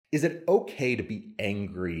Is it okay to be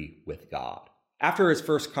angry with God? After his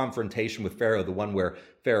first confrontation with Pharaoh, the one where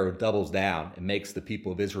Pharaoh doubles down and makes the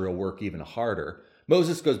people of Israel work even harder,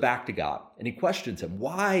 Moses goes back to God and he questions him.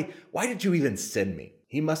 Why did you even send me?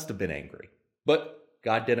 He must have been angry. But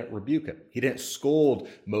God didn't rebuke him. He didn't scold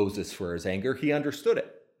Moses for his anger. He understood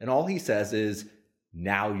it. And all he says is,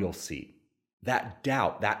 now you'll see. That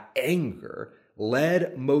doubt, that anger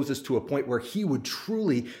led Moses to a point where he would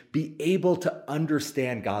truly be able to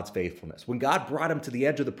understand God's faithfulness. When God brought him to the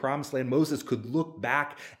edge of the promised land, Moses could look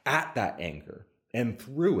back at that anger and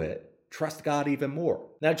through it, trust God even more.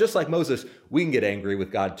 Now, just like Moses, we can get angry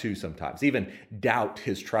with God too sometimes, even doubt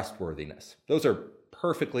his trustworthiness. Those are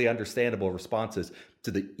perfectly understandable responses to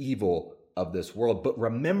the evil of this world. But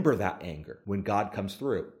remember that anger when God comes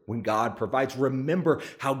through, when God provides. Remember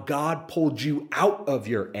how God pulled you out of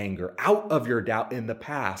your anger, out of your doubt in the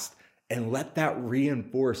past, and let that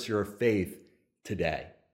reinforce your faith today.